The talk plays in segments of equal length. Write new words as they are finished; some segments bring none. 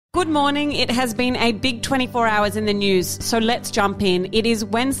Good morning. It has been a big 24 hours in the news, so let's jump in. It is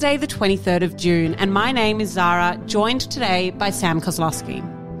Wednesday, the 23rd of June, and my name is Zara, joined today by Sam Kozlowski.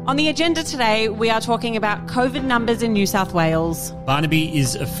 On the agenda today, we are talking about COVID numbers in New South Wales. Barnaby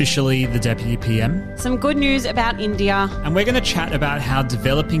is officially the Deputy PM. Some good news about India. And we're going to chat about how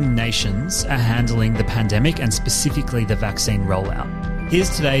developing nations are handling the pandemic and specifically the vaccine rollout. Here's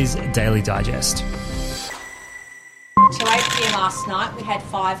today's Daily Digest. Till 8 p.m. last night, we had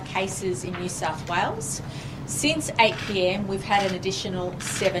 5 cases in New South Wales. Since 8 p.m, we've had an additional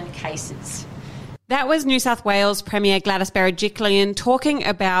 7 cases. That was New South Wales Premier Gladys Berejiklian talking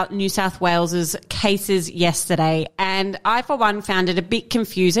about New South Wales's cases yesterday. And I, for one, found it a bit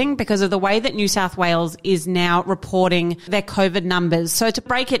confusing because of the way that New South Wales is now reporting their COVID numbers. So to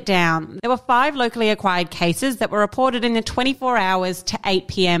break it down, there were 5 locally acquired cases that were reported in the 24 hours to 8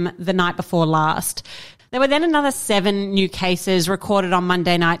 p.m. the night before last. There were then another 7 new cases recorded on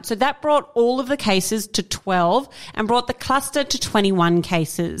Monday night. So that brought all of the cases to 12 and brought the cluster to 21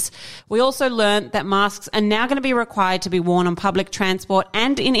 cases. We also learned that masks are now going to be required to be worn on public transport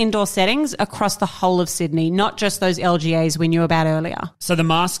and in indoor settings across the whole of Sydney, not just those LGAs we knew about earlier. So the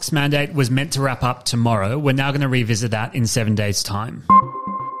masks mandate was meant to wrap up tomorrow. We're now going to revisit that in 7 days' time.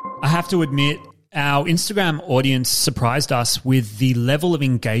 I have to admit, our Instagram audience surprised us with the level of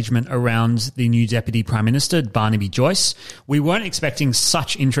engagement around the new Deputy Prime Minister, Barnaby Joyce. We weren't expecting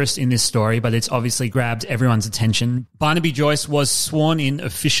such interest in this story, but it's obviously grabbed everyone's attention. Barnaby Joyce was sworn in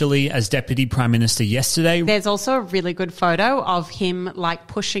officially as Deputy Prime Minister yesterday. There's also a really good photo of him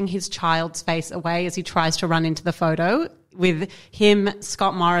pushing his child's face away as he tries to run into the photo with him,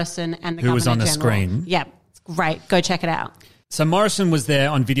 Scott Morrison and the Governor-General. Who was on the screen. Yeah, it's great. Go check it out. So Morrison was there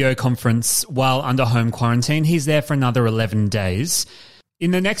on video conference while under home quarantine. He's there for another 11 days.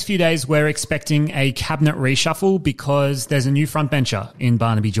 In the next few days, we're expecting a cabinet reshuffle because there's a new frontbencher in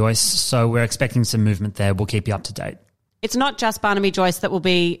Barnaby Joyce. So we're expecting some movement there. We'll keep you up to date. It's not just Barnaby Joyce that will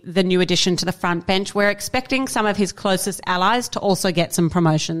be the new addition to the front bench. We're expecting some of his closest allies to also get some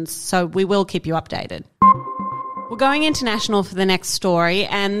promotions. So we will keep you updated. We're going international for the next story,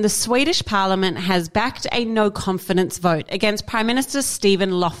 and the Swedish Parliament has backed a no-confidence vote against Prime Minister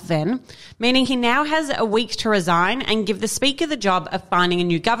Stefan Löfven, meaning he now has a week to resign and give the Speaker the job of finding a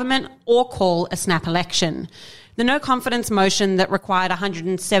new government or call a snap election. The no-confidence motion that required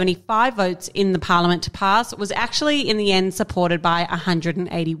 175 votes in the Parliament to pass was actually in the end supported by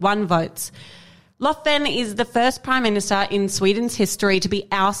 181 votes. Löfven is the first Prime Minister in Sweden's history to be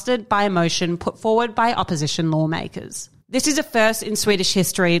ousted by a motion put forward by opposition lawmakers. This is a first in Swedish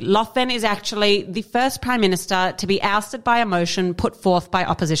history. Löfven is actually the first Prime Minister to be ousted by a motion put forth by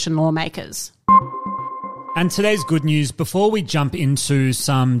opposition lawmakers. And today's good news, before we jump into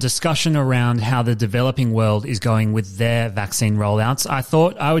some discussion around how the developing world is going with their vaccine rollouts, I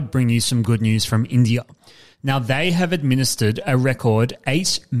thought I would bring you some good news from India. Now, they have administered a record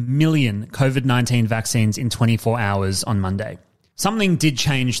 8 million COVID-19 vaccines in 24 hours on Monday. Something did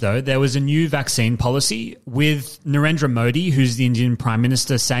change, though. There was a new vaccine policy with Narendra Modi, who's the Indian Prime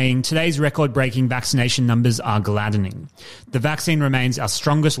Minister, saying today's record-breaking vaccination numbers are gladdening. The vaccine remains our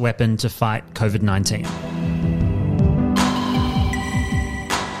strongest weapon to fight COVID-19.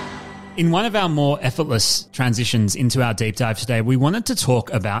 In one of our more effortless transitions into our deep dive today, we wanted to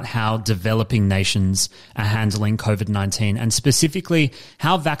talk about how developing nations are handling COVID-19 and specifically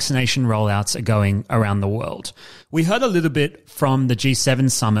how vaccination rollouts are going around the world. We heard a little bit from the G7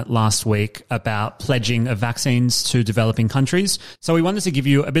 summit last week about pledging of vaccines to developing countries. So we wanted to give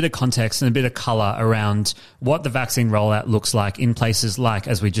you a bit of context and a bit of colour around what the vaccine rollout looks like in places like,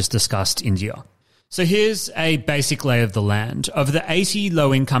 as we just discussed, India. So here's a basic lay of the land. Of the 80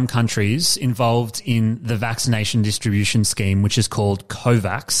 low-income countries involved in the vaccination distribution scheme, which is called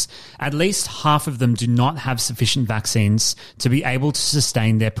COVAX, at least half of them do not have sufficient vaccines to be able to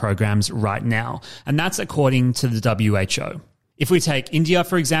sustain their programs right now. And that's according to the WHO. If we take India,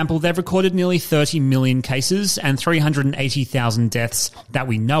 for example, they've recorded nearly 30 million cases and 380,000 deaths that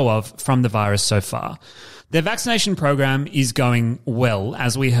we know of from the virus so far. Their vaccination program is going well,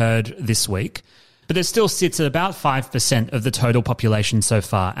 as we heard this week, but it still sits at about 5% of the total population so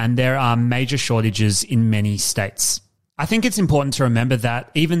far, and there are major shortages in many states. I think it's important to remember that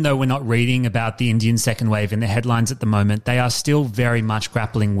even though we're not reading about the Indian second wave in the headlines at the moment, they are still very much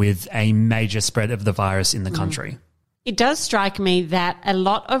grappling with a major spread of the virus in the country. It does strike me that a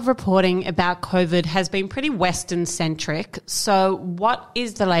lot of reporting about COVID has been pretty Western-centric. So what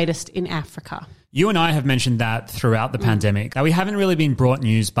is the latest in Africa? You and I have mentioned that throughout the pandemic. We haven't really been brought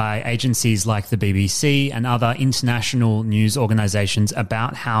news by agencies like the BBC and other international news organisations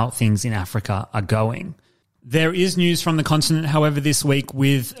about how things in Africa are going. There is news from the continent, however, this week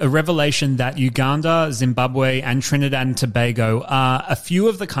with a revelation that Uganda, Zimbabwe and Trinidad and Tobago are a few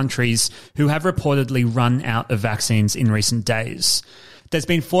of the countries who have reportedly run out of vaccines in recent days. There's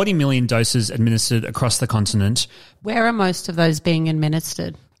been 40 million doses administered across the continent. Where are most of those being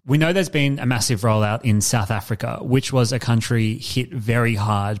administered? We know there's been a massive rollout in South Africa, which was a country hit very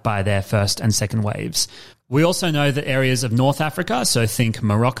hard by their first and second waves. We also know that areas of North Africa, so think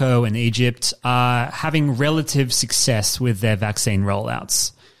Morocco and Egypt, are having relative success with their vaccine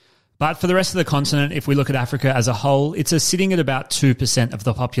rollouts. But for the rest of the continent, if we look at Africa as a whole, it's sitting at about 2% of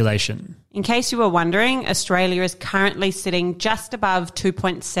the population. In case you were wondering, Australia is currently sitting just above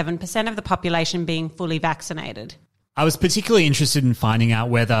 2.7% of the population being fully vaccinated. I was particularly interested in finding out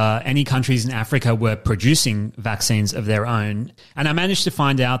whether any countries in Africa were producing vaccines of their own. And I managed to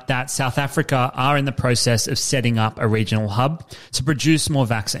find out that South Africa are in the process of setting up a regional hub to produce more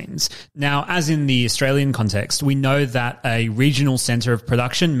vaccines. Now, as in the Australian context, we know that a regional centre of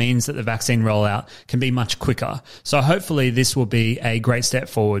production means that the vaccine rollout can be much quicker. So hopefully this will be a great step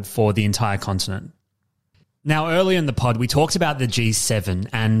forward for the entire continent. Now, earlier in the pod, we talked about the G7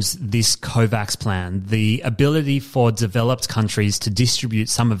 and this COVAX plan, the ability for developed countries to distribute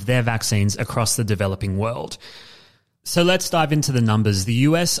some of their vaccines across the developing world. So let's dive into the numbers. The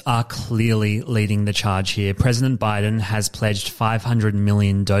US are clearly leading the charge here. President Biden has pledged 500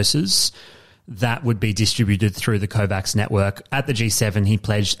 million doses that would be distributed through the COVAX network. At the G7, he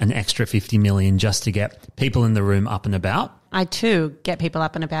pledged an extra 50 million just to get people in the room up and about. I too get people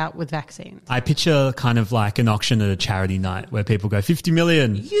up and about with vaccines. I picture kind of like an auction at a charity night where people go 50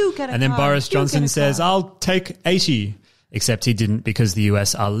 million. You get a And then card. Boris Johnson says, card. I'll take 80. Except he didn't because the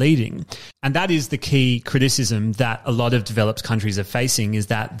US are leading. And that is the key criticism that a lot of developed countries are facing, is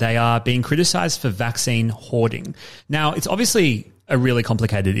that they are being criticized for vaccine hoarding. Now, it's obviously a really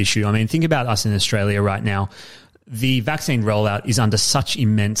complicated issue. I mean, think about us in Australia right now. The vaccine rollout is under such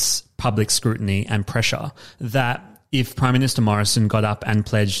immense public scrutiny and pressure that if Prime Minister Morrison got up and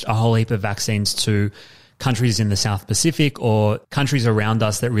pledged a whole heap of vaccines to countries in the South Pacific or countries around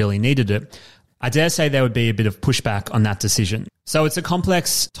us that really needed it, I dare say there would be a bit of pushback on that decision. So it's a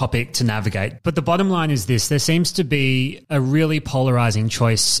complex topic to navigate. But the bottom line is this: there seems to be a really polarizing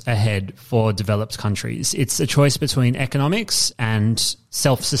choice ahead for developed countries. It's a choice between economics and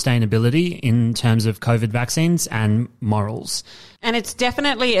self-sustainability in terms of COVID vaccines and morals. And it's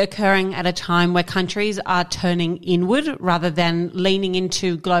definitely occurring at a time where countries are turning inward rather than leaning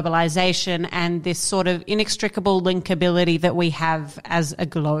into globalization and this sort of inextricable linkability that we have as a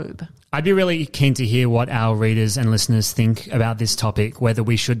globe. I'd be really keen to hear what our readers and listeners think about this topic, whether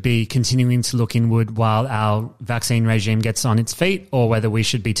we should be continuing to look inward while our vaccine regime gets on its feet, or whether we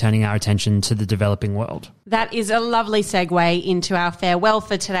should be turning our attention to the developing world. That is a lovely segue into our farewell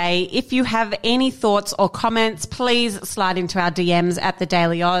for today. If you have any thoughts or comments, please slide into our DMs at The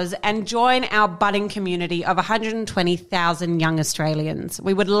Daily Oz and join our budding community of 120,000 young Australians.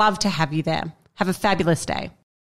 We would love to have you there. Have a fabulous day.